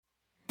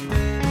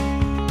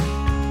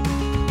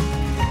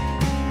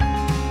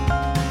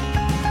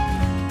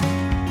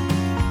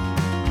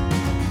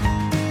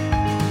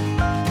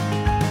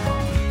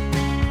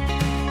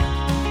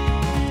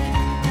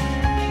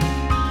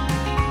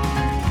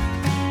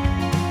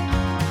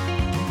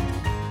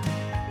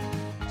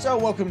So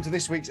welcome to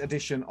this week's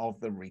edition of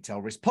the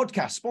Retail Risk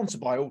Podcast,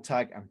 sponsored by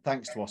Alltag, and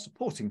thanks to our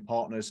supporting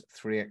partners,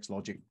 3X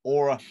Logic,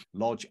 Aura,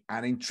 Lodge,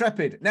 and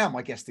Intrepid. Now,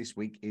 my guest this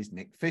week is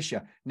Nick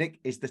Fisher.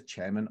 Nick is the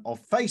chairman of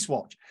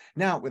Facewatch.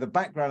 Now, with a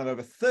background of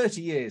over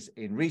 30 years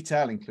in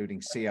retail,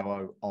 including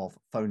COO of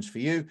Phones for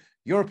You,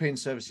 European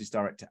Services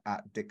Director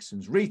at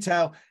Dixons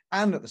Retail,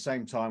 and at the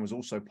same time was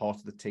also part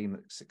of the team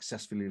that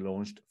successfully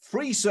launched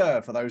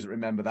FreeServe. For those that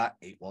remember that,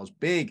 it was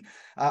big.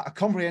 A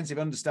comprehensive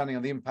understanding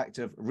of the impact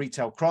of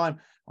retail crime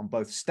on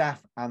both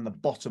staff and the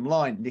bottom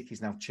line. Nick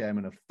is now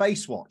chairman of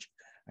Facewatch,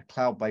 a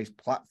cloud-based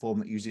platform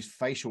that uses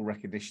facial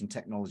recognition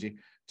technology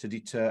to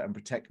deter and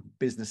protect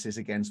businesses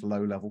against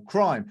low-level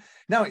crime.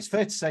 Now, it's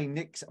fair to say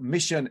Nick's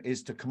mission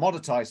is to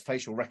commoditize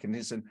facial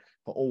recognition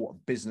for all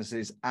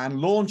businesses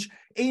and launch,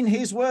 in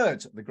his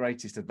words, the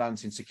greatest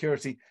advance in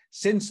security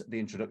since the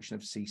introduction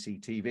of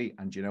CCTV.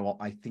 And you know what?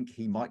 I think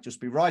he might just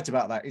be right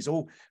about that. It's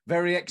all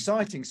very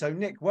exciting. So,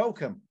 Nick,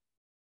 welcome.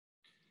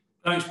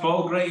 Thanks,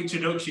 Paul. Great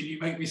introduction. You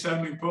make me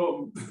sound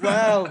important.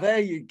 Well, there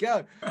you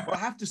go. Well, I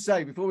have to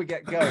say, before we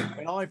get going,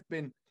 and I've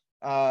been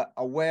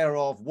aware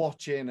of,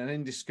 watching, and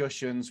in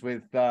discussions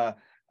with the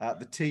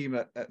team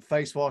at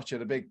Facewatch,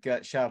 and a big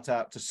shout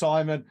out to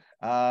Simon.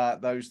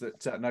 Those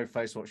that know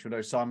Facewatch will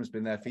know Simon's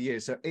been there for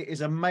years. So it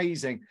is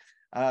amazing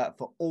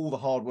for all the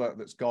hard work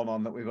that's gone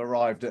on that we've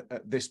arrived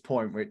at this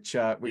point, which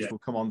we'll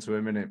come on to in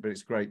a minute, but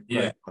it's great.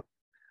 Yeah.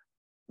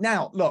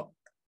 Now, look,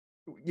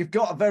 you've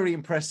got a very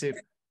impressive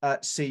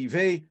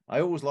CV.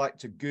 I always like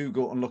to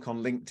Google and look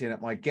on LinkedIn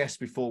at my guests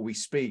before we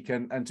speak.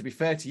 And to be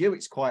fair to you,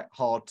 it's quite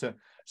hard to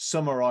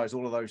summarize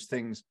all of those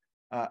things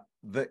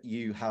that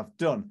you have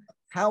done.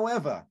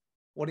 However,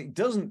 what it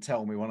doesn't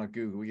tell me when I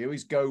Google you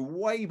is go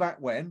way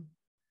back when,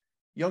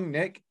 young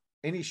Nick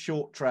in his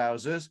short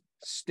trousers,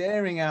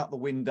 staring out the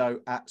window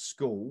at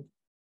school.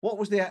 What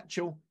was the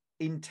actual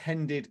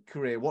intended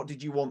career? What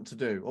did you want to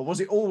do? Or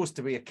was it always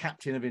to be a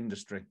captain of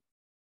industry?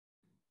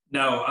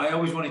 No, I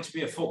always wanted to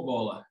be a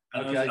footballer.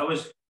 And okay.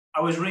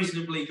 I was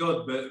reasonably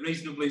good, but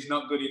reasonably is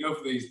not good enough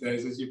these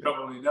days, as you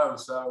probably know.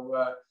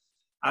 So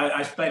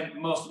I spent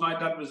most of my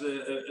dad was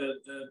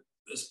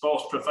a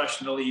sports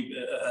professional at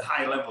a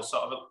high level,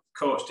 sort of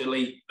coached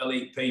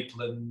elite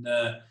people and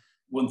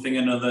one thing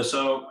or another.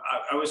 So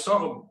I was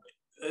sort of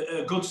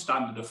a good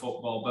standard of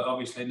football, but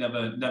obviously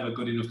never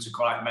good enough to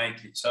quite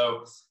make it.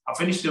 So I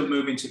finished up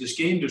moving to the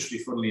ski industry,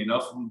 funnily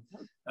enough, and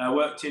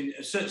worked in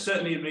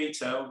certainly in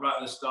retail right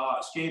at the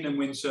start, skiing and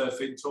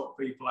windsurfing, taught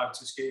people how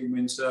to ski and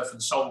windsurf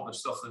and sold the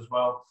stuff as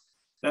well.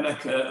 Then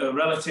a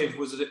relative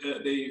was at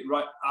the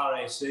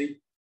RAC.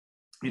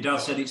 My dad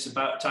said it's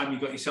about time you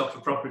got yourself a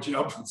proper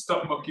job and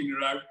stop mucking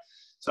around.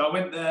 So I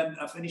went there and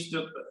I finished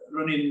up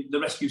running the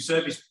rescue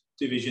service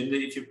division.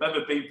 If you've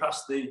ever been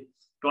past the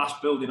glass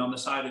building on the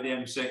side of the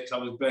M6, I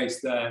was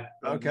based there.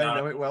 Okay,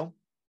 know it well.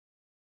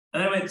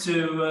 And I went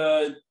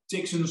to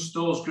Dixons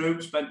Stores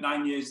Group, spent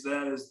 9 years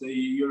there as the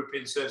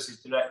European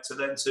Services Director,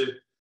 then to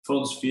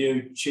Phones for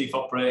You, Chief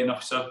Operating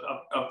Officer.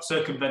 I've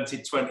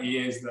circumvented 20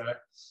 years there.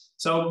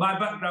 So my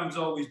background's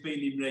always been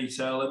in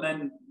retail. And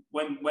then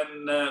when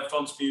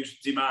Phones for You's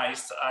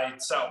demised, I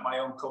set up my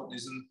own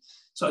companies and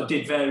sort of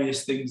did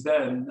various things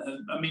there. And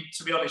I mean,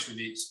 to be honest with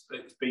you,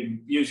 it's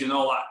been using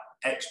all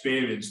that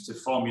experience to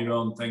form your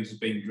own things has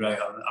been great.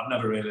 I've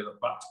never really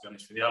looked back, to be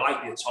honest with you. I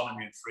like the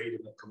autonomy and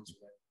freedom that comes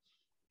with it.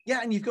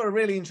 Yeah, and you've got a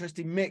really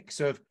interesting mix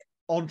of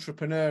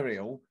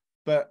entrepreneurial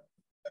but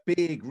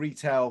big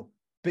retail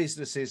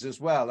businesses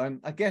as well.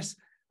 And I guess,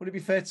 would it be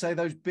fair to say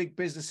those big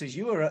businesses,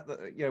 you were at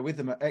with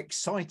them at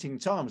exciting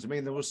times? I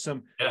mean, there was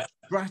some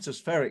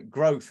stratospheric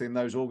growth in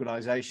those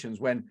organizations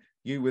when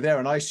you were there.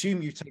 And I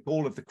assume you take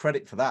all of the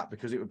credit for that,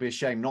 because it would be a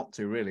shame not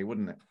to, really,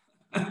 wouldn't it?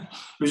 It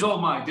was all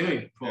my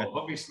doing, Paul,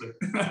 obviously.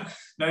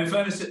 Now, in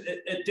fairness,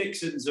 at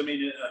Dixons, I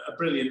mean, a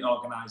brilliant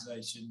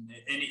organisation.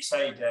 In its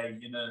heyday,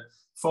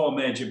 4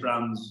 major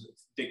brands,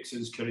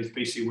 Dixons, Currys,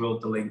 PC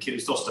World, The Link. It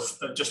was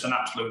just an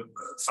absolute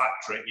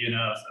factory,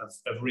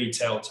 of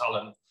retail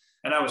talent.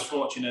 And I was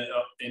fortunate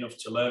enough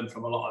to learn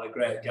from a lot of the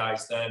great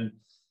guys then.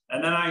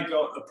 And then I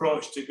got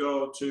approached to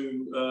go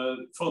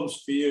to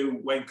Phones for You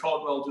when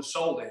Caldwell just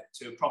sold it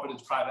to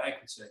Providence Private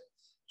Equity.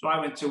 So I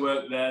went to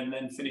work there and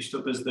then finished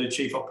up as the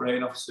Chief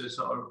Operating Officer,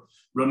 sort of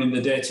running the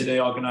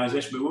day-to-day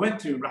organisation. But we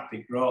went through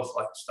rapid growth,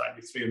 like starting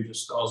with 300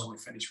 stores and we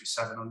finished with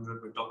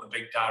 700. We've built a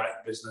big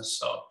direct business.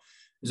 So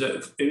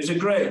it was a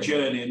great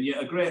journey and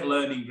yet a great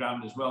learning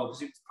ground as well,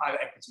 because it's private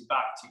equity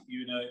backed.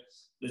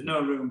 There's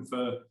no room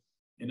for,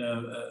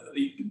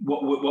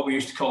 what we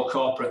used to call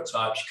corporate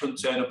types. You couldn't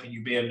turn up in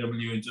your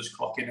BMW and just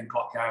clock in and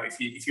clock out.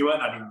 If you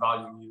weren't adding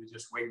value, you were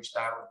just winched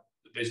out of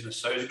the business.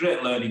 So it was a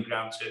great learning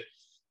ground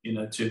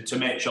to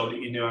make sure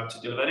that you knew how to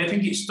deliver. And I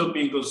think it stood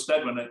me in good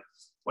stead when I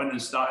went and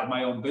started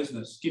my own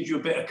business. It gives you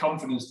a bit of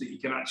confidence that you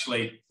can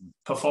actually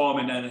perform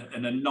in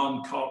a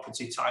non-corporate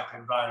type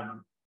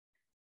environment.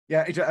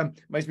 Yeah, it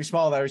makes me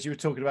smile there as you were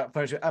talking about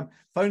Phones for You.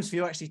 Phones for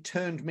You actually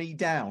turned me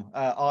down.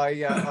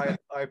 I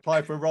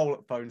applied for a role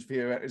at Phones for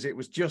You as it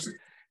was just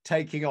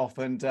taking off,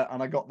 and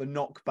I got the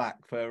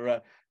knockback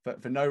for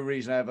no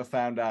reason I ever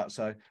found out.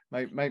 So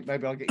maybe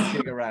I'll get your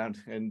gig around.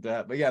 And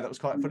but yeah, that was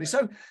quite funny.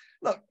 So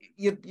look,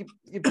 you've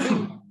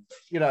been,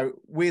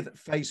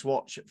 with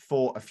Facewatch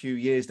for a few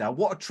years now.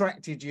 What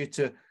attracted you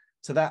to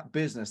that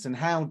business, and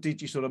how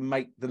did you sort of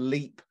make the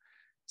leap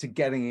to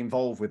getting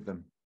involved with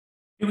them?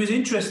 It was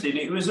interesting.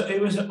 It was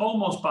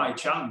almost by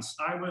chance.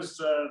 I was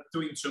I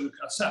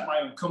set my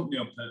own company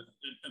up,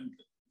 and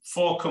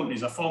 4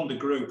 companies. I formed a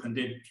group and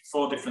did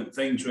 4 different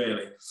things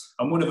really.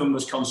 And one of them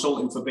was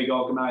consulting for big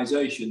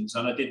organisations.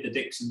 And I did the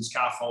Dixon's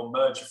Carphone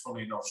merger,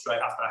 funny enough,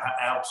 straight after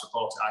I helped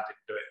support it. I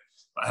didn't do it,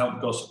 but I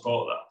helped go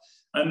support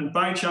that. And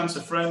by chance,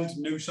 a friend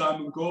knew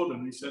Simon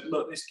Gordon. He said,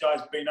 look, this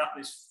guy's been at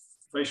this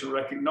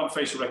not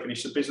facial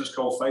recognition, a business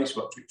called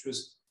Facewatch, which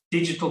was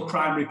digital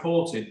crime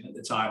reporting at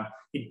the time.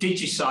 He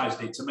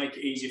digitised it to make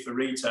it easier for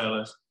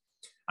retailers.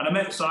 And I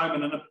met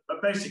Simon, and I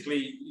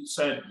basically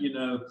said,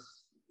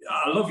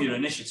 I love your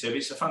initiative.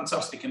 It's a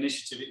fantastic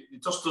initiative.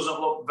 It just doesn't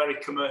look very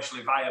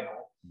commercially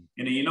viable.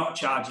 You're not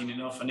charging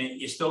enough, and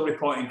you're still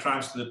reporting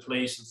crimes to the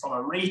police. And from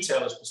a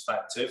retailer's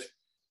perspective,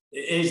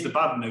 here's the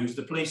bad news: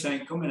 the police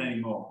ain't coming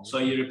anymore. So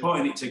you're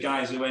reporting it to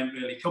guys who ain't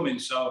really coming.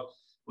 So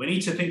we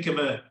need to think of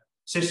a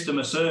system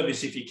of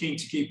service, if you're keen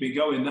to keep it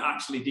going, that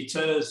actually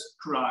deters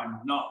crime,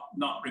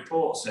 not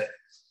reports it.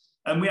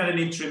 And we had an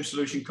interim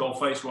solution called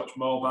Facewatch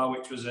Mobile,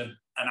 which was an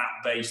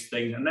app-based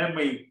thing. And then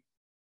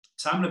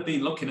Simon had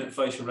been looking at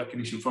facial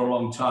recognition for a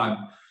long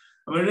time.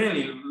 And we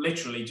really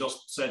literally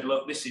just said,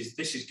 look, this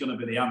is going to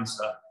be the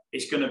answer.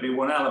 It's going to be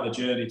one hell of a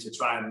journey to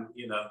try and,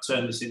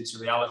 turn this into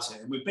reality.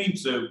 And we've been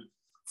through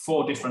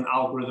 4 different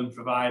algorithm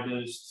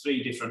providers,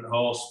 3 different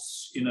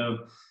hosts,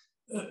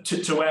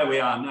 to where we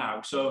are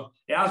now. So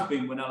it has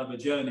been one hell of a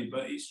journey,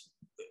 but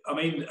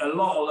a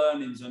lot of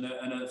learnings and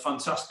a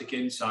fantastic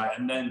insight.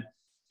 And then,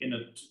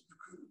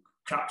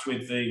 catch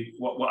with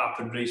what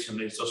happened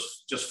recently is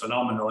just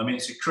phenomenal. I mean,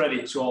 it's a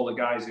credit to all the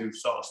guys who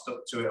sort of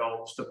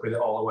stuck with it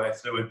all the way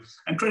through,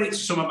 and credit to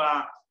some of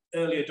our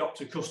early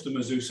adopter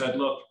customers who said,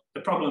 look,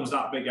 the problem's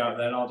that big out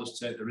there, I'll just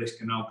take the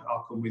risk and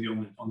I'll come with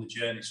you on the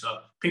journey. So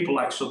people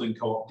like Southern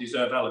Co-op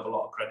deserve a hell of a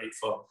lot of credit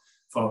for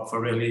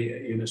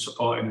really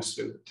supporting us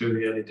through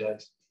the early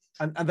days.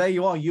 And there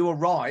you are. You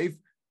arrive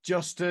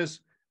just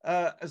as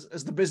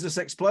the business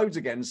explodes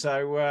again.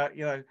 So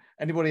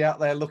anybody out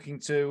there looking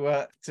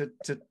to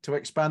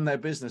expand their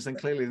business, then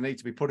clearly they need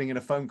to be putting in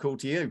a phone call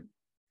to you.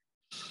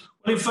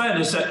 Well, in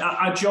fairness,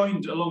 I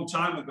joined a long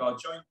time ago. I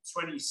joined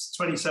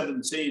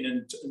 2017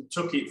 and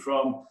took it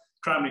from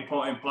crime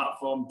reporting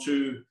platform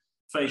to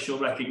facial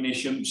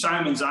recognition.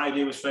 Simon's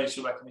idea was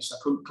facial recognition.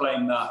 I couldn't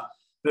claim that,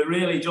 but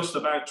really just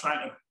about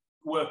trying to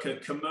work a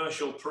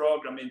commercial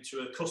program into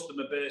a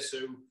customer base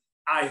who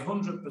I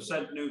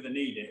 100% knew they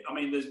need it. I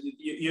mean,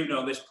 you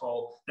know this,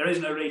 Paul. There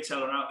isn't a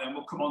retailer out there, and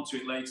we'll come on to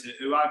it later,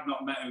 who I've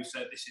not met who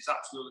said this is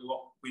absolutely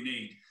what we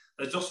need.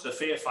 There's just the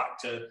fear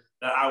factor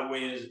that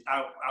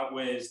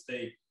outweighs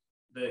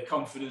the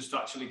confidence to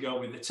actually go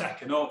with the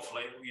tech. And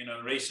hopefully,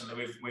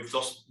 recently we've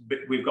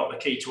got the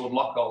key to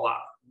unlock all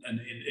that,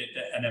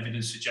 and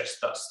evidence suggests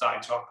that's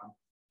starting to happen.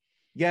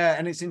 Yeah,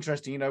 and it's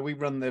interesting. We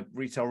run the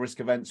retail risk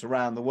events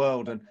around the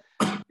world, and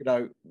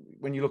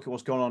when you look at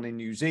what's going on in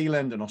New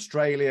Zealand and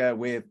Australia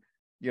with,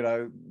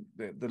 the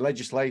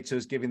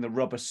legislators giving the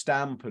rubber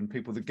stamp and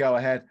people that go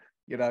ahead,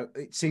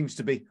 it seems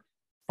to be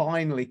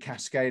finally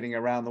cascading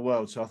around the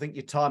world. So I think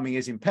your timing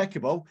is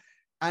impeccable.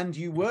 And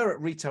you were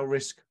at Retail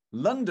Risk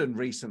London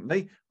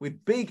recently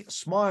with big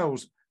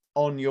smiles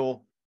on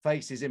your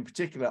faces, in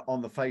particular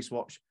on the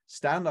Facewatch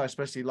stand. I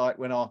especially like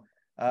when our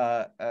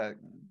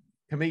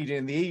comedian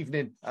in the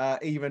evening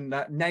even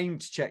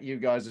named check you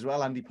guys as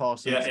well, Andy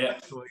Parsons,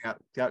 calling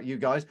out you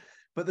guys.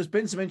 But there's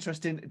been some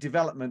interesting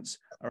developments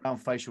around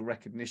facial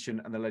recognition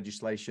and the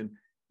legislation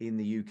in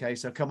the UK.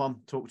 So come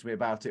on, talk to me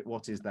about it.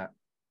 What is that?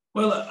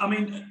 Well, I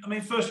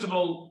mean, first of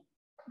all,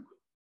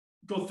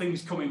 good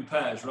things come in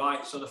pairs,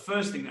 right? So the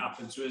first thing that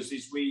happened to us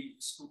is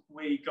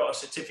we got a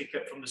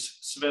certificate from the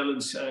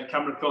Surveillance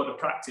Camera Code of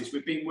Practice.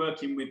 We've been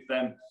working with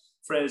them.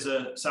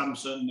 Fraser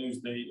Sampson,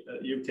 who's the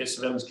UK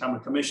Surveillance Camera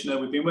Commissioner,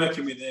 we've been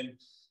working with him,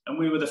 and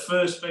we were the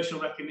first facial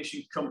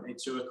recognition company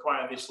to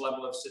acquire this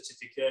level of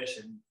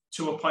certification,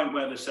 to a point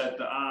where they said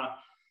that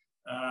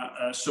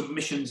our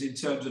submissions in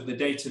terms of the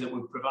data that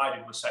we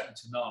provided were second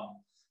to none.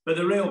 But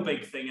the real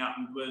big thing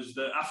happened was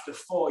that after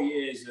 4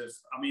 years of,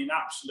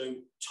 absolute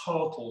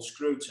total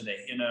scrutiny,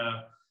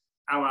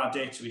 how our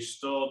data is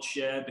stored,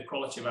 shared, the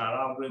quality of our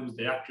algorithms,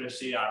 the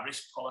accuracy, our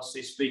risk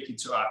policy, speaking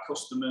to our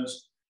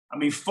customers.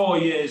 4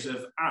 years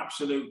of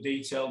absolute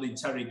detailed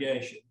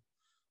interrogation.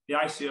 The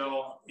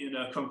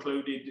ICO,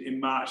 concluded in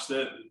March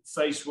that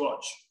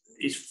Facewatch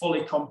is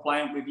fully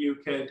compliant with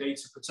UK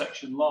data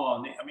protection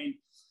law. And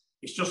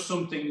it's just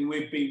something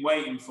we've been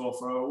waiting for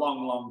a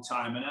long, long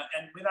time. And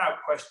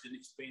without question,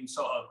 it's been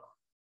sort of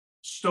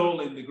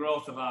stalling the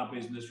growth of our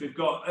business. We've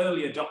got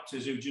early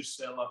adopters who just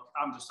say, look,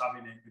 I'm just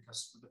having it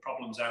because the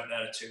problems out there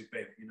are too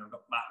big. I've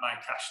got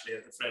Mike Ashley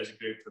at the Fraser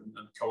Group and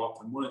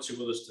Co-op and one or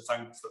two others to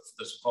thank for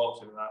the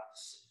support of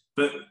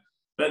that.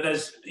 But But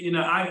there's, you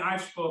know,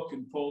 I've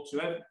spoken, Paul,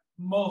 to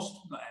most,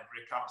 not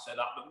every, I can't say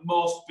that, but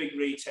most big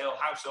retail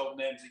household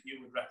names that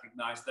you would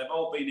recognise. They've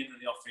all been into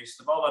the office,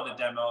 they've all had a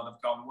demo, they've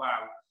gone,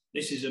 wow,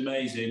 this is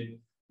amazing.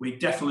 We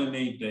definitely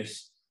need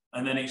this.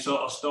 And then it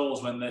sort of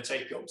stalls when they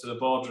take it up to the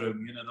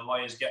boardroom. You know, the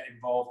lawyers get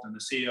involved and the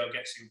CEO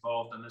gets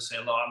involved and they say,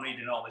 look, I'm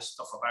reading all this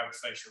stuff about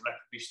facial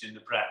recognition in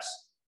the press,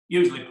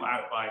 usually put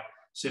out by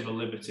civil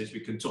liberties. We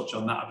can touch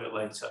on that a bit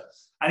later.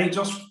 And it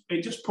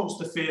just puts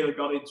the fear of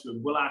God into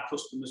them. Will our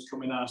customers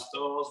come in our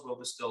stores? Will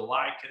they still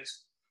like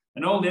us?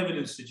 And all the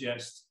evidence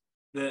suggests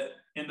that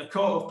in the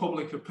court of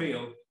public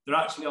appeal, they're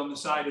actually on the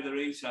side of the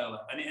retailer.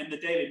 And the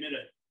Daily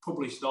Mirror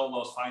published all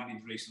those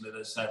findings recently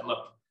that said, look,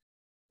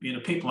 you know,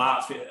 people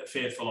aren't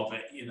fearful of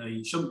it. You know,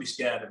 you shouldn't be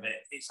scared of it.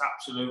 It's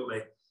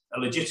absolutely a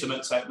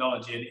legitimate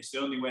technology, and it's the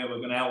only way we're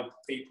going to help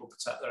people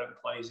protect their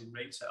employees in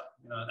retail,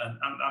 you know,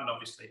 and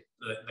obviously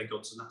the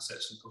goods and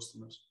assets and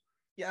customers.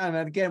 Yeah,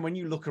 and again, when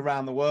you look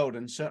around the world,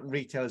 and certain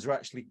retailers are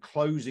actually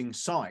closing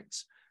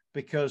sites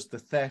because the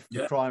theft,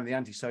 the crime, the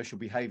antisocial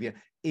behaviour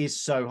is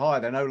so high,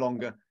 they're no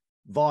longer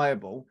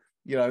viable.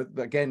 You know,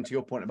 again, to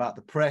your point about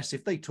the press,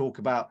 if they talk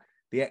about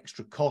the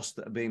extra costs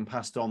that are being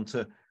passed on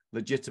to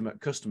legitimate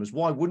customers,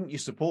 why wouldn't you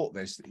support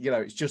this? You know,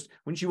 it's just,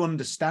 once you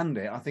understand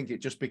it, I think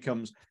it just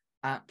becomes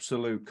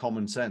absolute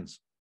common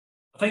sense.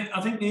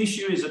 I think the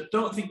issue is, I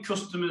don't think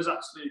customers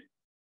actually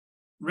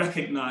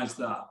recognise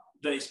that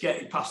it's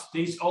getting passed.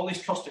 All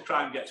this cost of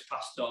crime gets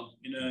passed on,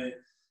 you know,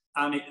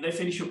 and they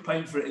finish up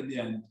paying for it in the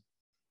end.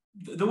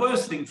 The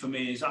worst thing for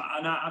me is,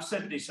 and I've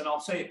said this, and I'll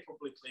say it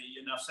publicly,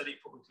 and I've said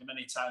it publicly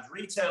many times,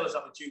 retailers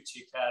have a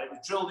duty of care. It was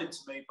drilled into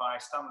me by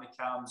Stanley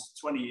Carnes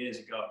 20 years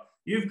ago.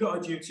 You've got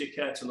a duty of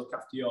care to look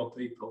after your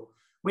people.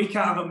 We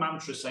can't have a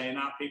mantra saying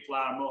our people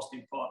are our most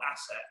important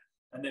asset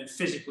and then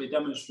physically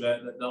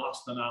demonstrate that they're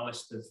last on our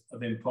list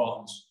of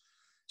importance.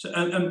 So,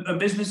 and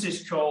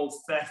businesses call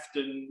theft,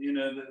 and you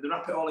know, they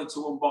wrap it all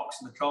into one box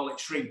and they call it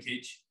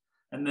shrinkage.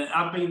 And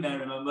I've been there,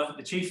 remember,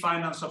 the chief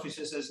finance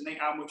officer says, Nick,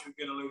 how much are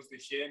we going to lose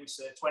this year? And we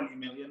say 20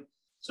 million.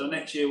 So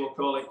next year we'll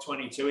call it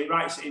 22. He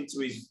writes it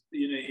into his,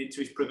 you know, into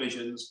his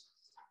provisions.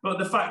 But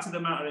the fact of the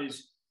matter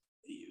is,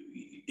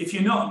 if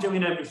you're not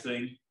doing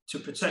everything to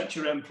protect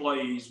your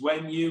employees,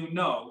 when you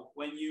know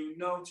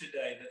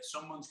today that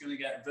someone's going to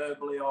get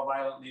verbally or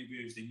violently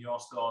abused in your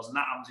stores, and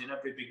that happens in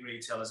every big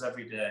retailers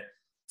every day,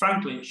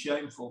 frankly, it's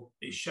shameful.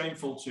 It's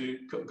shameful to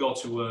go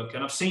to work.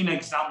 And I've seen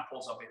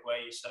examples of it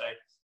where you say,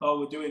 oh,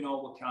 we're doing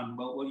all we can.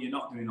 Well, you're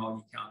not doing all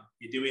you can.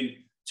 You're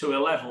doing to a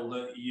level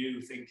that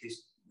you think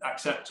is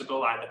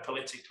acceptable, either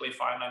politically,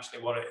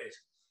 financially, what it is.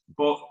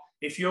 But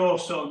if your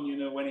son, you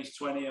know, when he's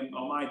 20,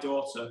 or my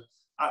daughter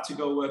had to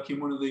go work in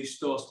one of these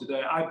stores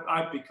today,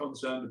 I'd be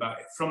concerned about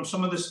it. From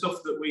some of the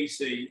stuff that we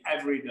see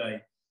every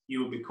day,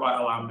 you would be quite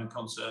alarmed and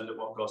concerned at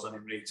what goes on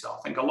in retail.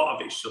 I think a lot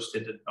of it's just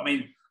hidden. I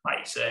mean, like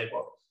you say,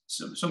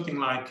 something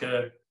like,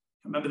 I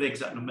remember the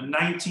exact number,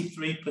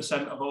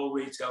 93% of all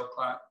retail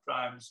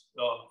crimes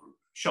or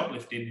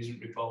shoplifting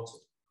isn't reported.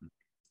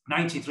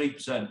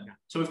 93%.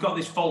 So we've got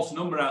this false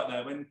number out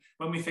there when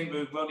we think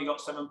we've only got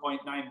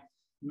 £7.9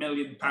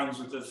 million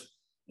worth of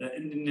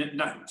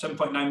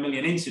 7.9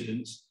 million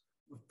incidents.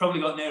 We've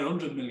probably got near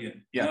 100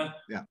 million. Yeah.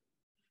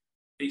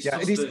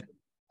 It is.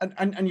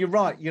 And you're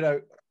right. You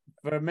know,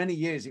 for many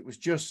years it was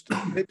just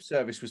lip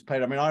service was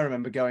paid. I mean, I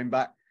remember going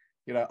back,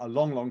 you know, a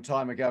long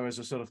time ago as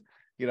a sort of,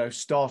 you know,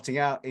 starting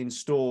out in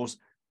stores,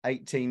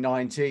 18,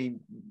 19,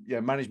 you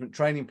know, management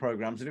training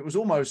programs. And it was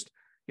almost,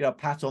 you know, a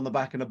pat on the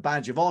back and a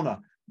badge of honor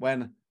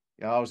when,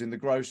 you know, I was in the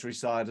grocery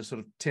side, a sort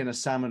of tin of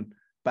salmon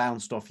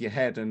bounced off your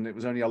head and it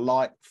was only a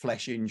light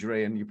flesh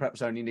injury and you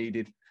perhaps only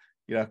needed,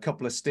 you know, a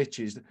couple of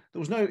stitches. It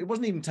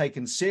wasn't even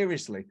taken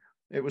seriously.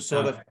 It was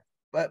sort of,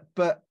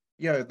 but,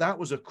 you know, that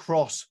was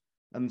across,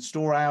 and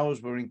store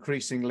hours were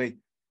increasingly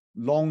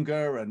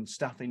longer and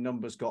staffing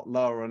numbers got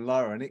lower and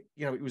lower. And it,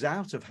 you know, it was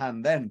out of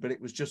hand then, but it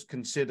was just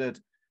considered,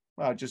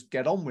 well, just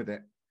get on with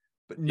it.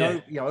 But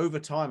no, you know, over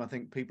time, I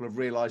think people have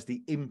realized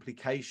the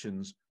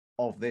implications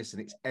of this,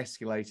 and it's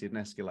escalated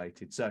and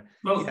escalated. So,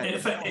 well, then it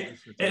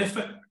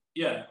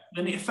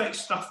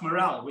affects staff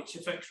morale, which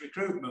affects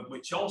recruitment,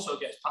 which also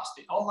gets passed.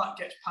 All that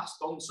gets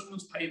passed on.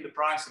 Someone's paying the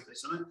price of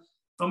this. And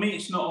for me,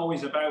 it's not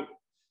always about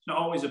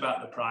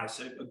the price.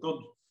 A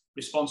good,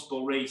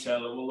 responsible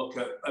retailer will look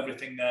at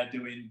everything they're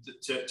doing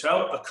to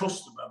help the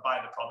customer buy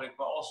the product,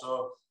 but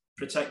also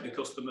protect the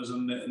customers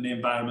and the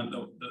environment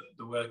that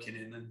they're working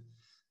in.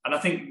 And I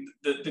think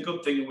the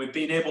good thing, we've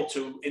been able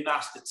to, in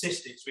our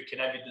statistics, we can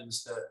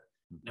evidence that,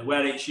 you know,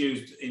 where it's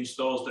used in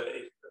stores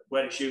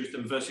where it's used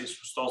and versus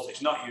stores that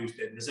it's not used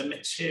in, there's a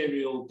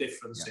material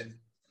difference in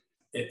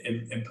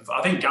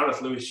I think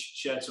Gareth Lewis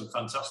shared some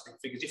fantastic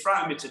figures. He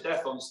frightened me to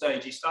death on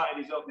stage. He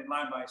started his opening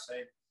line by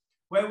saying,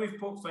 where we've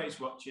put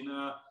Facewatch in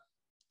our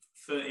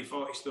 30,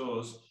 40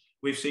 stores,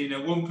 we've seen a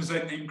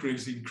 1%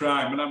 increase in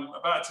crime. And I'm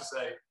about to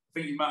say, I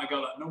think you might have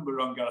got that number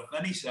wrong, Gareth.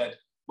 Then he said,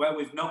 where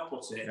we've not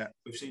put it,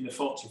 we've seen a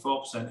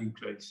 44%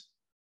 increase.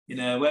 You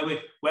know,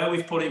 where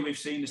we've put it, we've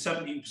seen a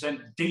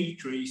 17%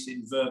 decrease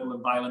in verbal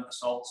and violent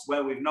assaults.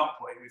 Where we've not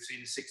put it, we've seen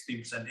a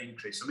 16%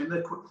 increase. I mean,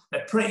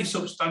 they're pretty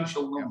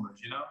substantial numbers,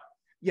 you know.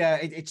 Yeah,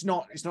 it's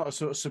not a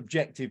sort of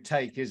subjective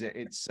take, is it?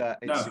 It's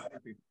no.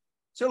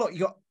 So look, you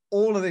got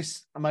all of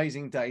this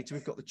amazing data.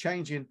 We've got the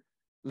change in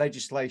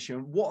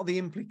legislation. What are the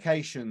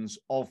implications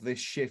of this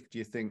shift, do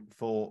you think,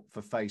 for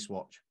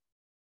Facewatch?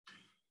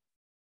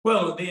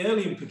 Well, the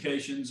early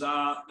implications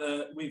are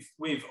that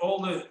we've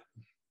all the,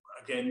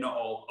 again, not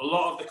all, a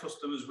lot of the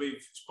customers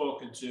we've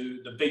spoken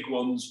to, the big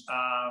ones,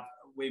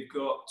 we've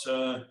got,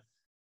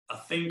 I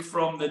think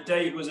from the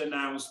day it was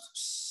announced,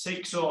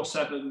 6 or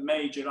 7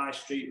 major high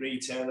street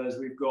retailers.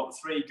 We've got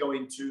 3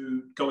 going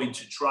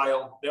to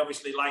trial. They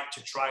obviously like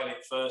to trial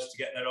it first to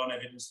get their own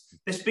evidence.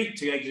 They speak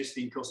to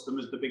existing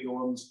customers, the bigger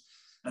ones,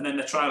 and then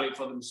they trial it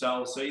for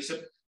themselves. So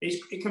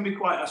it can be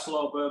quite a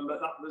slow burn,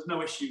 but there's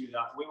no issue with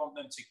that. We want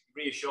them to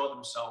reassure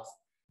themselves.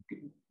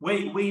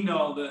 We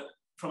know that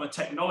from a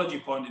technology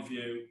point of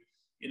view,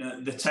 you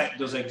know, the tech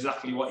does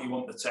exactly what you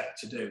want the tech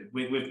to do.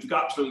 We've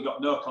absolutely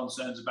got no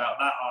concerns about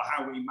that or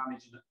how we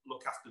manage and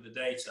look after the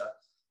data.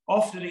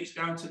 Often it's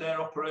down to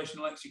their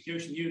operational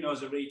execution. You know,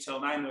 as a retailer,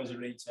 and I know as a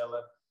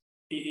retailer,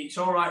 it's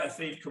all right a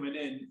thief coming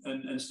in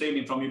and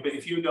stealing from you, but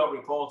if you don't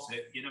report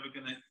it,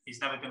 he's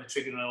never gonna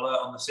trigger an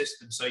alert on the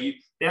system. So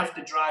they have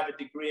to drive a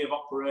degree of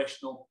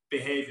operational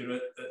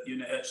behaviour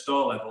at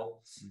store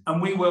level,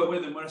 and we work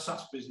with them. We're a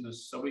SaaS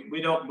business, so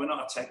we're not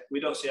a tech. We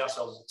don't see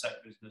ourselves as a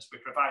tech business. We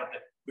provide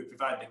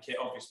the kit,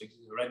 obviously, because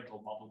it's a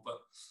rental model, but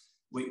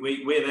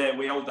we're there.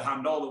 We hold the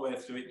hand all the way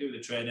through it, do the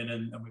training,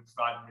 and we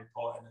provide the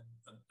reporting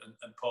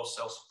and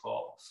post-sale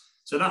support.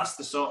 So that's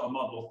the sort of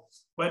model.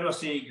 Where do I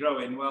see it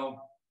growing?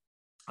 Well,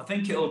 I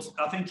think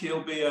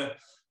it'll be a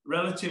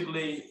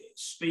relatively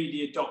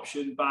speedy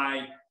adoption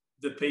by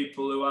the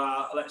people who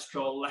are, let's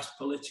call, less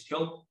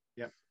political.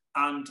 Yeah.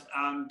 And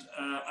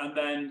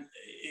then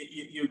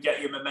you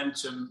get your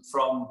momentum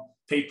from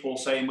people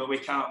saying, well,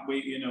 we're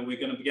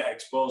going to get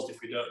exposed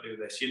if we don't do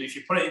this. You know, if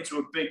you put it into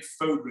a big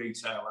food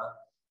retailer,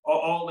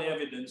 all the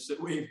evidence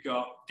that we've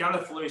got,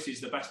 Gareth Lewis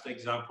is the best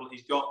example.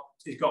 He's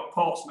got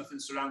Portsmouth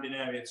and surrounding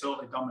area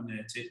totally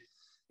dominated.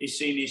 He's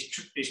seen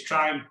his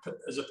crime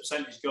as a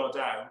percentage go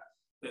down.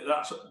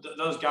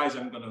 Those guys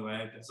aren't going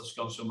to they've just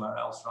gone somewhere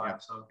else, right? Yeah.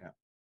 So. Yeah.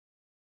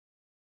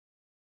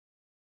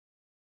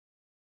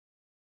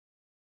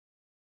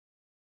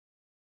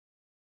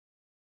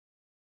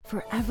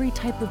 For every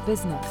type of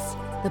business,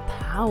 the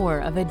power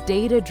of a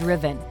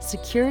data-driven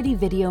security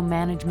video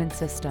management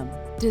system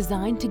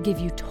designed to give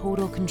you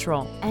total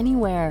control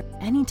anywhere,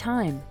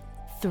 anytime.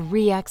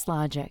 3X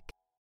Logic.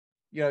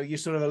 You know, you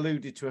sort of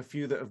alluded to a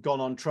few that have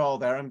gone on trial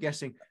there. I'm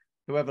guessing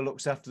whoever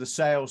looks after the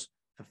sales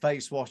for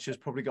Facewatch has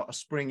probably got a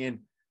spring in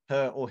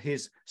her or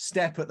his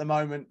step at the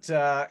moment.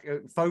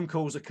 Phone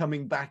calls are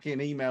coming back in,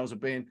 emails are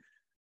being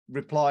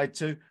replied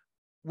to.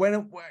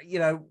 When's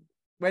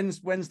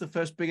the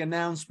first big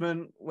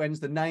announcement?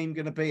 When's the name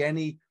going to be?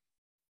 Any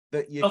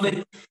that you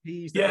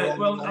tease? Yeah,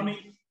 well, I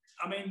mean,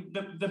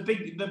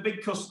 the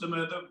big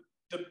customer.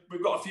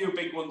 We've got a few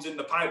big ones in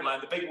the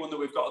pipeline. The big one that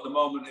we've got at the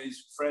moment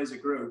is Fraser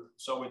Group.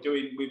 So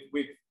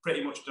we've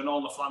pretty much done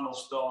all the flannel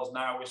stores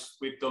now.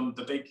 We've done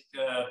the big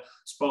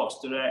Sports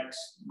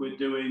Directs. We're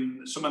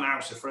doing some of the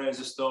House of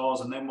Fraser stores,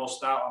 and then we'll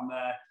start on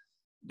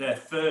their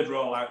third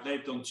rollout.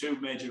 They've done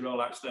 2 major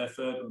rollouts. Their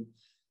third one.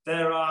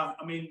 There are,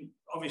 I mean,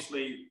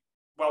 obviously,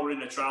 while we're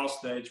in a trial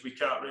stage, we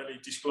can't really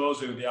disclose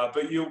who they are.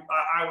 But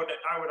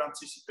I would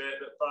anticipate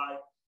that by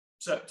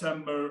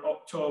September,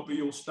 October,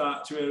 you'll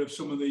start to hear of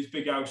some of these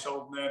big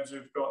household names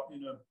who've got, you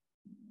know,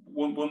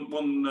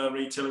 one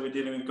retailer we're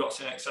dealing with got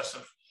in excess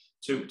of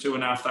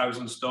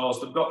 2,500 stores.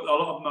 They've got, a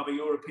lot of them have a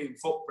European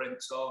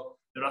footprint, so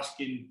they're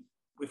asking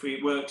if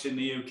it works in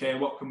the UK,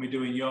 what can we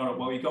do in Europe?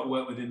 Well, you've got to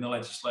work within the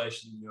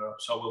legislation in Europe,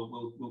 so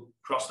we'll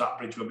cross that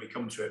bridge when we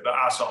come to it. But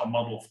our sort of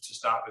model to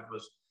start with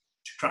was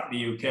to crack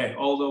the UK.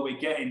 Although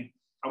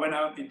I went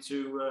out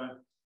into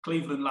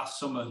Cleveland last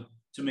summer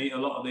to meet a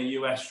lot of the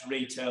US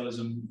retailers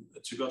and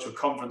to go to a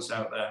conference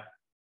out there.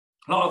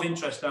 A lot of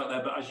interest out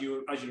there, but as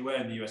you're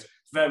aware in the US,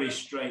 it's very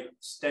straight,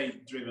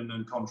 state-driven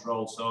and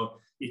controlled. So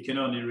you can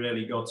only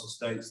really go to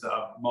states that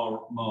are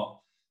more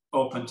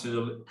open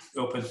to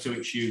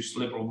its use,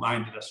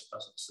 liberal-minded, I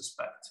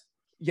suspect.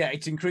 Yeah,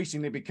 it's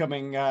increasingly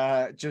becoming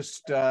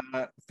just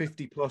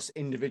 50 plus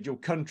individual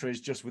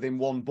countries just within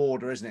one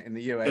border, isn't it? In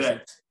the US,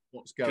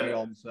 what's going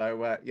on?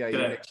 So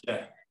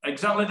yeah,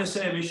 exactly the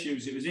same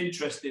issues. It was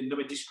interesting. They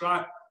were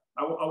described.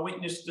 I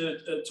witnessed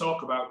a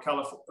talk about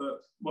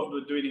what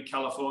they're doing in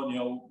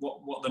California,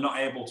 what they're not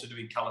able to do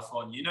in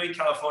California. You know, in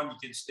California,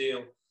 you can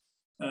steal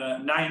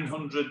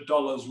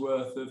 $900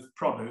 worth of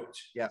product.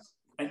 Yeah.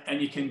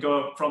 And you can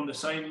go from the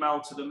same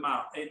mall to the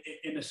mall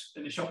in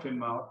a shopping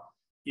mall.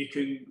 You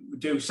can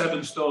do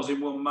 7 stores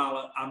in one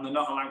mall, and they're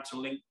not allowed to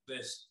link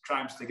these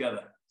crimes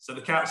together. So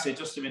they can't say,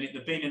 just a minute,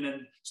 they've been in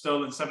and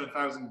stolen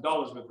 $7,000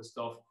 worth of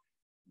stuff.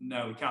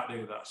 No, we can't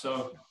do that.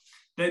 So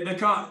they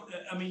can't.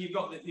 I mean, you've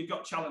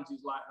got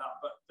challenges like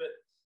that, but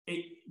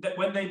that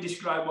when they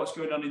describe what's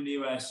going on in the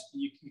US,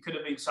 you could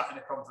have been sat in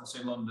a conference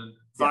in London.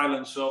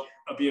 Violence up,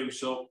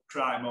 abuse up,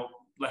 crime up,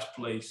 less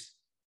police.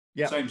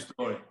 Yeah. Same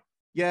story.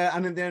 Yeah,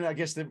 and then I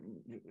guess the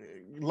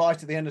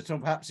light at the end of the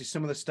tunnel perhaps is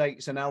some of the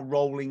states are now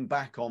rolling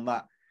back on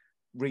that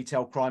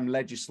retail crime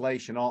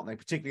legislation, aren't they?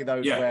 Particularly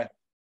those where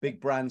big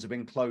brands have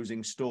been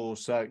closing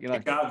stores. So,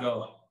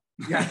 Chicago.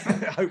 Yeah,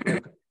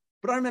 hopefully.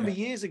 But I remember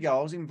years ago,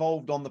 I was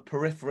involved on the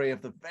periphery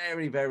of the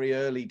very, very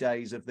early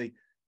days of the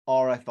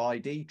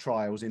RFID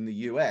trials in the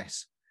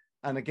US.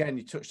 And again,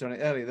 you touched on it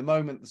earlier, the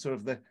moment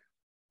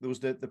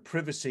the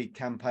privacy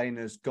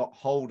campaigners got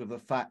hold of the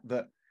fact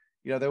that,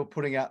 they were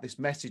putting out this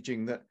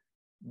messaging that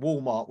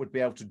Walmart would be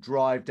able to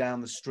drive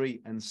down the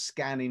street and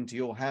scan into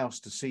your house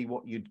to see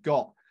what you'd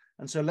got.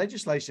 And so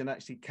legislation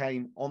actually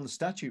came on the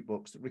statute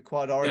books that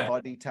required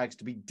RFID tags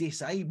to be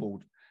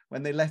disabled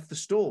when they left the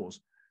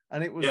stores.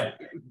 And it was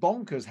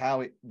bonkers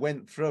how it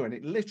went through, and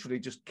it literally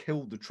just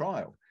killed the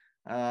trial.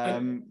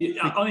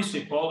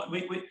 Honestly, Paul,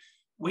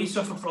 we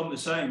suffer from the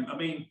same. I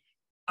mean,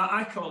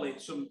 I call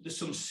it there's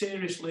some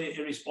seriously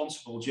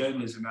irresponsible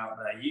journalism out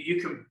there.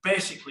 You can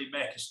basically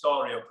make a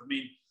story up. I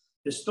mean,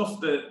 the stuff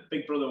that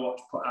Big Brother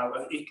Watch put out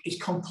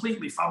is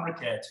completely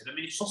fabricated. I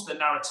mean, it's just a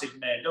narrative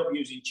made up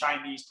using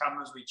Chinese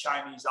cameras with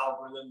Chinese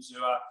algorithms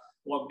who are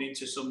logged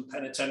into some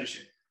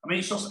penitentiary. I mean,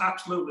 it's just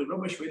absolutely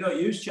rubbish. We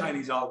don't use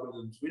Chinese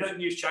algorithms. We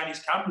don't use Chinese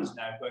cameras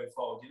now going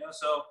forward,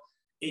 So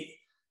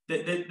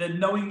they're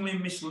knowingly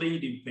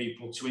misleading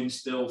people to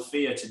instill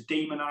fear, to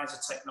demonize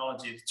the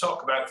technology, to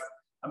talk about.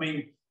 I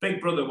mean,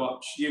 Big Brother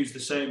Watch used the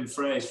same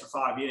phrase for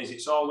 5 years.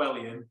 It's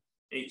Orwellian.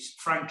 It's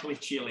frankly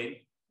chilling.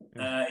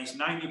 It's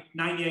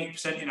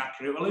 98%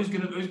 inaccurate. Well, who's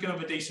going to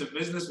have a decent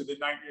business with a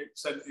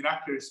 98%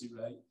 inaccuracy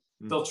rate?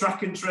 They'll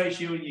track and trace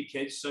you and your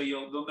kids, so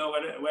they'll know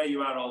where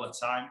you are all the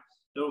time.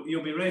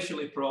 You'll be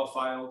racially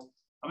profiled.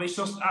 I mean, it's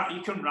just,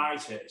 you can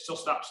write it. It's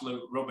just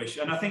absolute rubbish.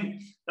 And I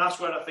think that's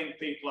where I think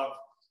people have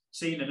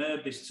seen and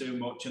heard this too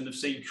much, and they've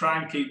seen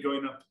crime keep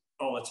going up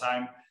all the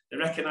time. They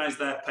recognise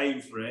they're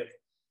paying for it.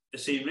 They're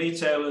seeing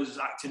retailers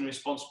acting in a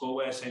responsible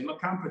way, saying,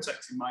 look, I'm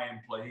protecting my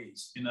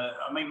employees.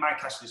 I mean,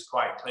 Mike Ashley is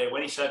quite clear.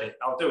 When he said it,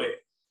 I'll do it.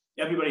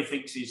 Everybody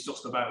thinks he's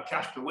just about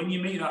cash. But when you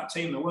meet that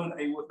team,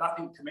 that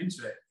didn't come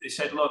into it. They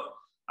said, look,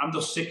 I'm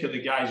just sick of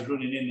the guys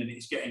running in and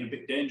it's getting a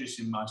bit dangerous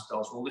in my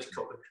stores. Well, let's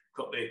cut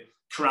the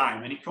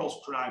crime. And he calls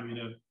crime,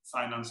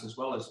 finance as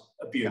well as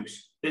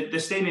abuse. They're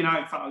stealing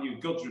high-value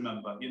goods,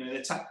 remember.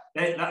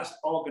 That's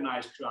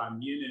organised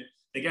crime.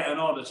 They get an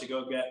order to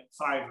go get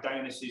 5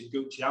 Dynasties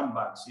Gucci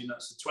handbags.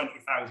 It's a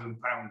 £20,000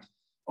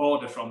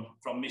 order from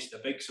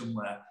Mr. Big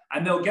somewhere.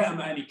 And they'll get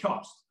them at any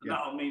cost. And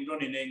that'll mean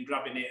running in,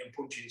 grabbing it and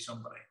punching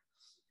somebody.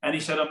 And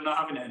he said, I'm not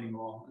having it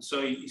anymore. And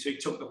so he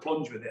took the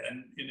plunge with it.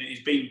 And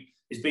he's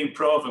been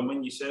proven.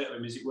 When you say to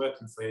him, is it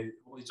working for you?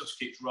 Well, he just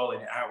keeps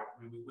rolling it out.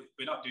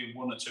 We're not doing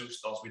 1 or 2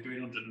 stores. We're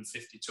doing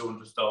 150,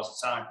 200 stores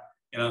at a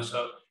time.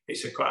 So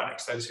it's quite an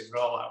extensive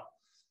rollout.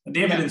 And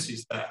the evidence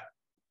is there.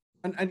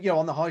 And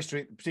on the high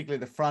street,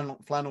 particularly the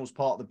flannels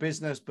part of the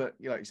business, but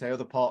like you say,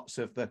 other parts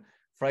of the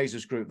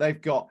Frasers Group,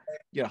 they've got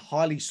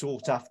highly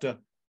sought after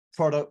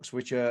products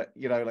which are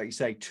like you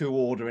say, to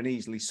order and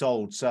easily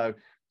sold. So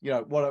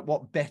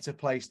what better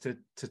place to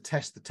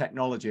test the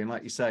technology? And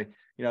like you say,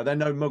 there are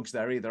no mugs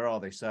there either,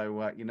 are they?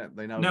 So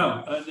they know.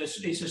 No,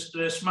 it's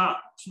a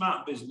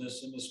smart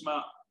business and a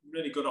smart,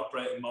 really good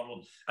operating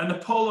model. And the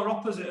polar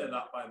opposite of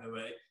that, by the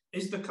way,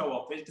 is the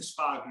co-op, is the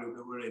Spa Group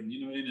that we're in.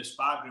 In a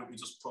Spa Group, we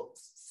just put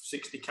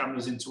 60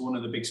 cameras into one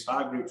of the big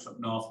Spa Groups up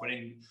north. We're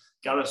in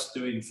Gareth's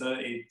doing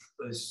 30,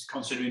 is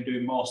considering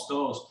doing more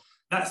stores.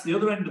 That's the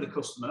other end of the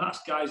customer. That's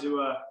guys who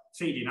are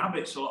feeding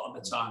habits a lot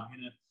of the time.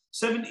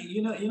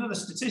 70, the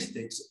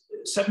statistics,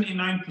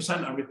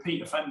 79% are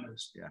repeat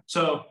offenders. Yeah.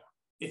 So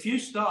if you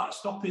start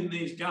stopping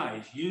these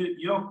guys,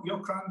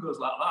 your crime goes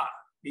like that.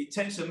 It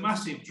takes a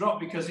massive drop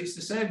because it's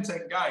the same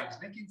 10 guys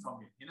nicking from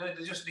you.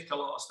 They just nick a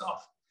lot of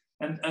stuff.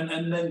 And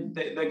then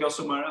they go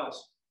somewhere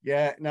else.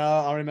 Yeah, no,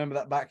 I remember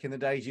that back in the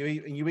days.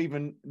 You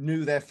even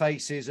knew their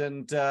faces,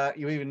 and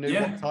you even knew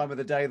what time of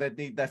the day they'd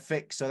need their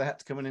fix, so they had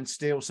to come in and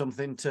steal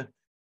something to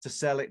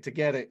sell it, to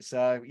get it.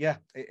 So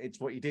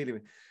it's what you're dealing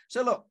with.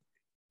 So look,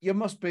 you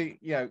must be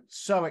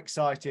so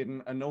excited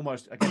and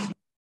almost, I guess,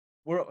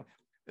 we're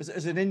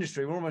as an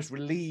industry, we're almost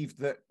relieved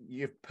that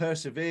you've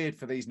persevered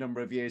for these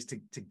number of years to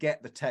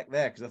get the tech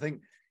there, because I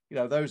think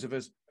those of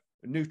us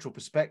a neutral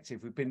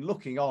perspective, we've been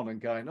looking on and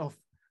going, oh,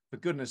 for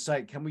goodness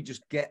sake, can we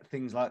just get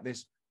things like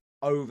this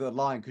over the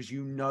line? Because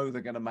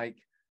they're going to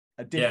make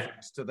a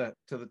difference to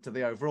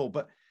the overall.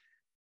 But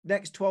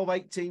next 12,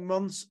 18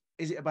 months,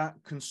 is it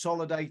about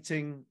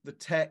consolidating the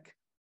tech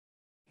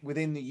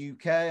within the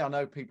UK? I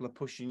know people are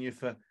pushing you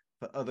for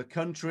other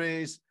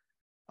countries.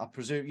 I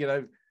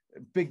presume,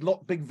 big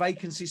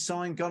vacancy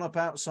sign gone up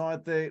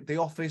outside the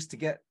office to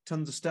get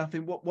tons of staff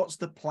in. What's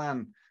the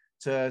plan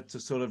to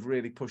sort of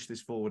really push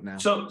this forward now?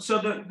 So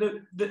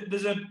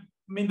there's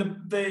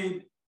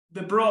the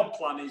the broad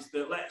plan is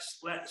that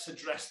let's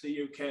address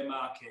the UK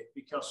market,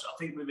 because I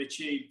think we've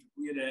achieved,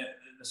 the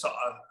sort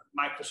of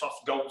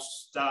Microsoft Gold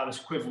Star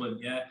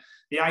equivalent. Yeah,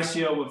 the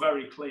ICO were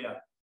very clear.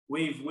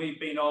 We've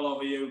been all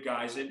over you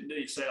guys. They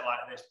didn't say it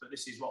like this, but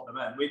this is what they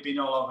meant. We've been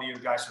all over you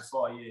guys for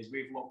 4 years.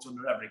 We've looked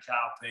under every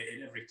carpet,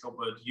 in every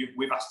cupboard.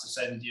 We've asked to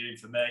send you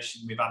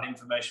information. We've had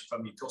information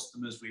from your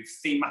customers. We've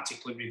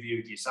thematically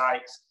reviewed your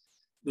sites.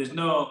 There's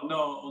no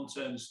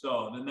unturned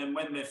stone. And then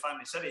when they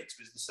finally said it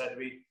to us, they said,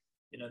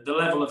 the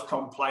level of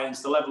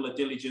compliance, the level of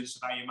diligence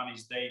of how you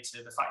manage data,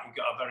 the fact you've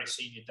got a very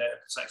senior data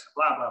protection,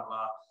 blah, blah,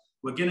 blah.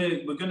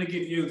 We're gonna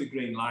give you the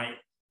green light.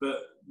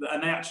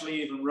 And they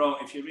actually even wrote,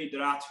 if you read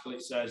their article,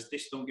 it says,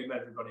 this don't give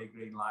everybody a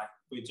green light.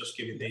 We're just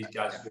giving these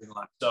guys a green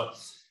light. So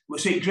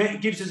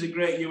it gives us a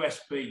great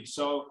USP.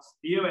 So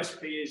the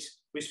USP is,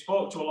 we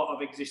spoke to a lot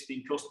of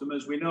existing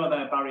customers. We know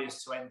their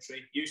barriers to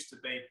entry used to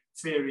be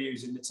fear of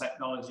using the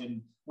technology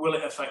and will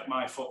it affect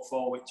my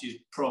footfall, which is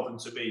proven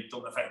to be,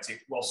 don't affect it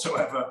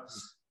whatsoever.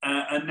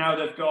 And now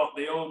they've got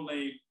the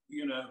only,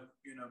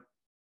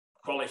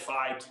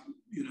 qualified,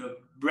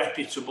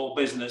 reputable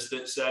business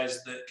that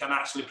says that can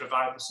actually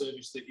provide the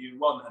service that you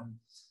want. And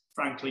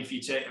frankly, if you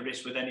take a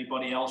risk with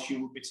anybody else,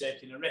 you would be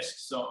taking a risk.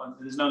 So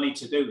there's no need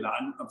to do that.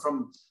 And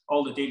from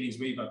all the dealings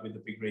we've had with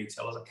the big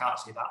retailers, I can't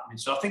see that happening.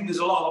 So I think there's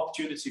a lot of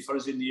opportunity for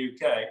us in the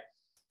UK,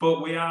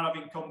 but we are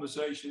having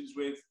conversations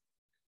with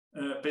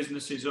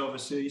businesses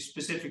overseas,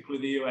 specifically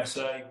the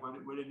USA.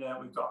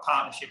 We've got a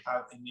partnership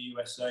out in the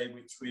USA,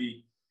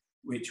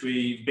 which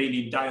we've been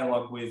in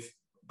dialogue with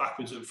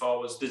backwards and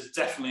forwards. There's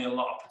definitely a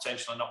lot of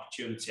potential and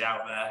opportunity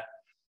out there.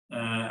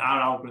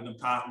 Our algorithm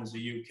partners are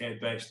a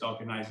UK-based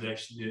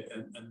organisation,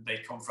 and they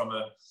come from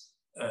a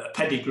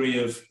pedigree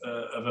of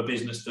a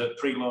business that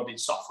preloaded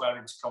software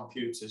into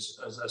computers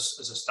as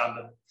a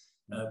standard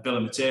bill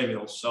of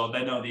materials. So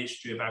they know the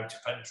history of how to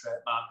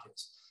penetrate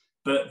markets.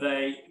 But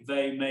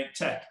they make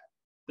tech.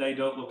 They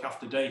don't look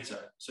after data.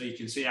 So you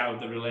can see how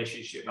the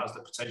relationship has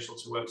the potential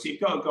to work. So you've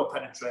got to go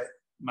penetrate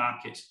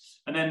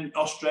markets. And then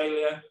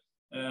Australia,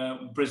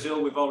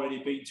 Brazil, we've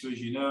already been to, as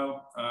you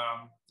know.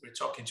 We're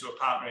talking to a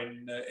partner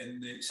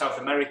in South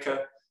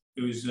America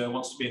who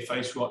wants to be a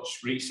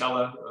Facewatch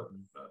reseller,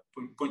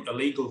 a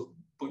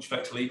bunch of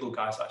ex-legal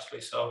guys,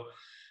 actually. So,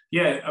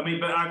 yeah, I mean,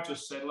 but I've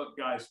just said, look,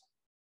 guys,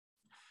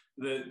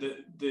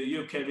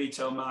 the UK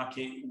retail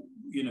market,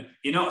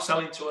 you're not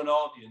selling to an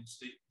audience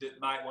that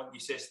might want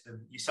your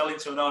system. You're selling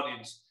to an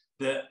audience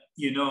that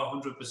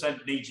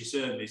 100% needs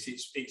your service.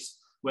 It's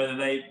whether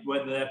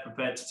they're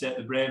prepared to take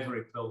the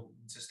bravery pill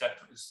to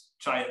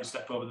try it and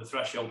step over the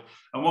threshold.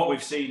 And what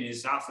we've seen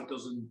is half a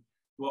dozen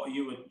what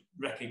you would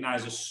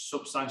recognise as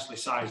substantially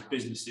sized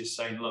businesses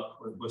saying, "Look,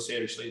 we're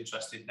seriously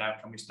interested now.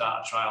 Can we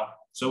start a trial?"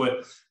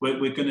 So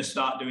we're going to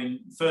start doing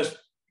first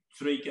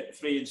three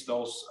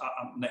installs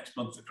next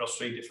month across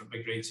 3 different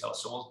big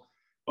retailers. So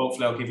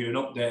hopefully I'll give you an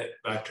update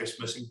by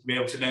Christmas and be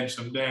able to name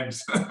some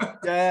names.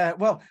 Yeah,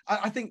 well,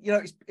 I think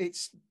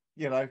it's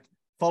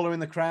following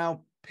the crowd,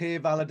 peer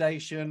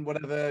validation,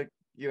 whatever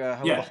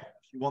however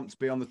you want to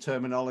be on the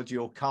terminology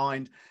or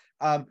kind,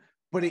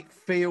 but it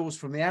feels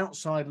from the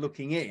outside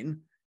looking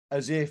in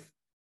as if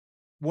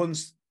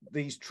once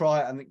these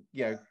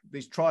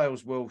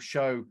trials will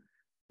show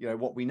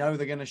what we know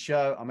they're going to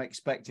show. I'm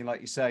expecting,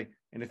 like you say,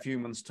 in a few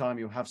months' time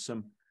you'll have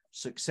some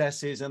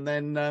successes, and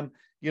then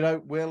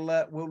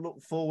we'll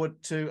look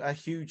forward to a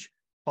huge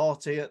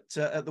party at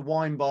the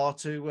wine bar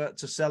to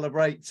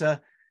celebrate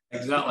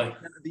exactly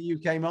the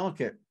UK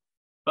market.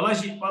 Well,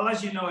 as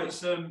you know,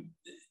 it's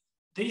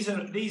these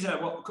are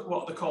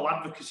what they call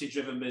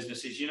advocacy-driven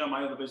businesses.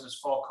 My other business,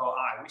 Forecourt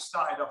Eye, we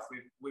started off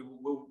with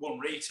one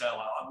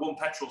retailer and one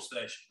petrol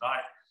station,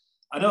 right?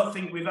 I don't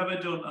think we've ever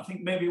done. I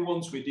think maybe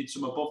once we did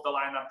some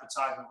above-the-line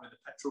advertisement with the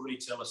Petrol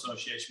Retail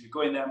Association. We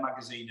go in their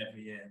magazine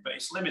every year, but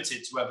it's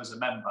limited to whoever's a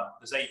member.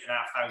 There's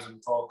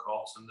 8,500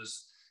 forecourts, and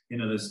there's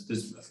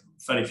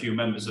very few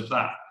members of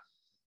that.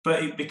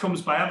 But it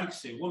becomes by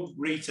advocacy. One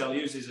retail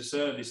uses a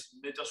service,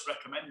 they just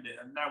recommend it.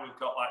 And now we've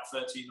got like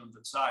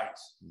 1,300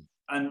 sites.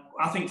 And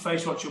I think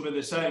Facewatch will be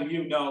the same.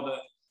 That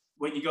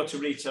when you go to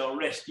retail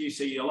risk, you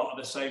see a lot of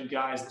the same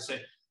guys that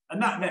say,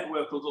 and that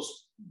network will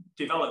just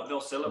develop.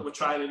 They'll say, look, we're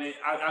trying it.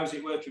 How's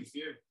it working for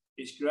you?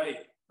 It's great.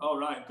 All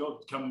right, good.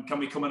 Can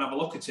we come and have a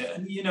look at it?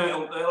 And,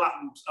 it'll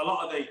happen. A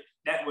lot of the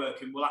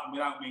networking will happen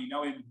without me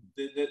knowing.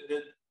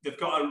 They've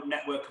got a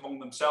network among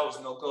themselves,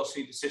 and they'll go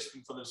see the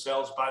system for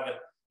themselves by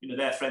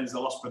their friends, the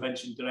loss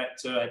prevention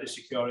director, head of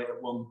security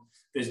at one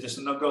business,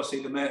 and they'll go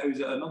see the mate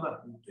who's at another.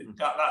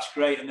 That's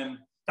great. And then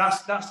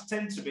that's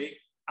tend to be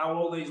how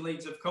all these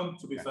leads have come,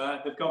 to be fair.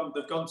 They've gone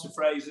to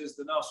Frasers.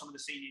 They know some of the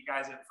senior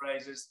guys at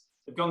Frasers.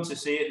 They've gone to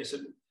see it. They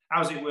said,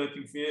 how's it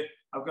working for you?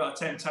 I've got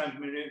a 10 times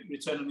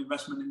return on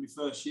investment in my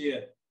first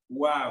year.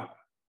 Wow.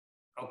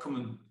 I'll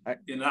come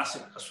and that's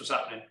what's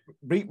happening.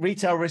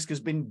 Retail risk has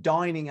been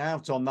dining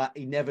out on that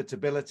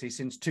inevitability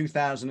since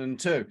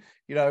 2002.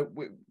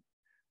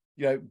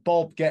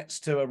 Bob gets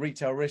to a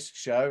retail risk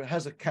show,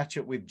 has a catch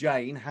up with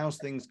Jane. How's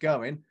things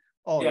going?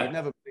 Oh, you'd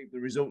never believe the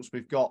results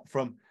we've got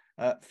from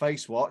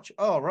Facewatch.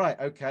 Oh, right.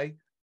 Okay.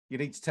 You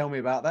need to tell me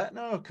about that.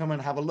 No, come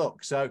and have a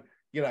look. So,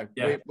 you know,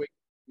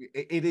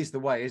 it is the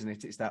way, isn't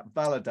it? It's that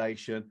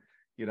validation,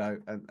 you know,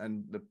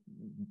 and the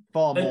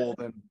far more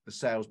than the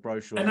sales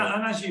brochure. And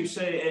as you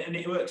say, and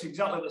it works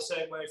exactly the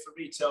same way for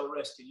retail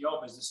risk in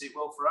your business, it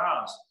will for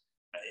ours.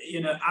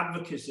 You know,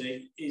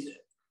 advocacy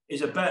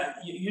is a better,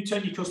 you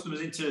turn your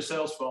customers into a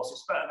sales force.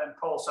 It's better than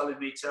Paul selling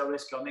retail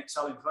risk or Nick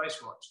selling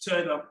Facewatch.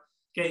 Turn up,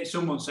 getting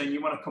someone saying,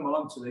 you want to come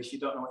along to this, you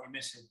don't know what you're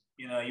missing.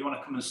 You know, you want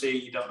to come and see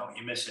it, you don't know what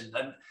you're missing.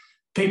 And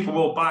people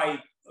will buy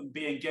and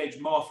be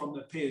engaged more from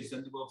their peers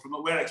than they will from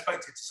we're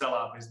expected to sell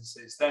our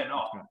businesses. They're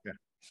not. Yeah.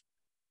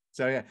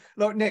 So yeah,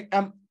 look, Nick,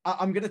 I'm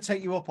going to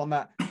take you up on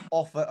that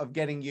offer of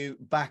getting you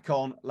back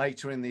on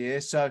later in the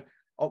year. So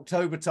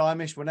October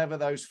time-ish, whenever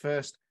those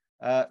first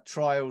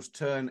trials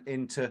turn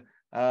into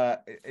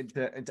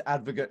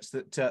advocates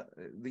that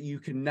you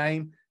can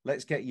name,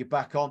 let's get you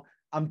back on.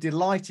 I'm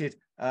delighted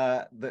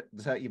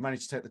that you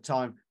managed to take the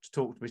time to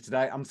talk to me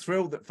today. I'm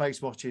thrilled that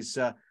Facewatch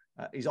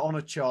is on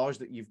a charge,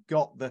 that you've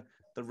got the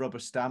rubber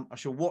stamp. I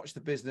shall watch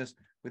the business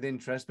with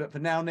interest. But for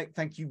now, Nick,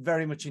 thank you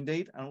very much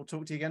indeed, and we'll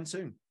talk to you again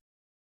soon.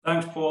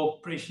 Thanks, Paul.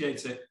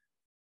 Appreciate it.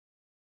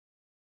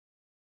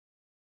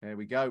 There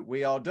we go.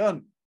 We are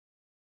done.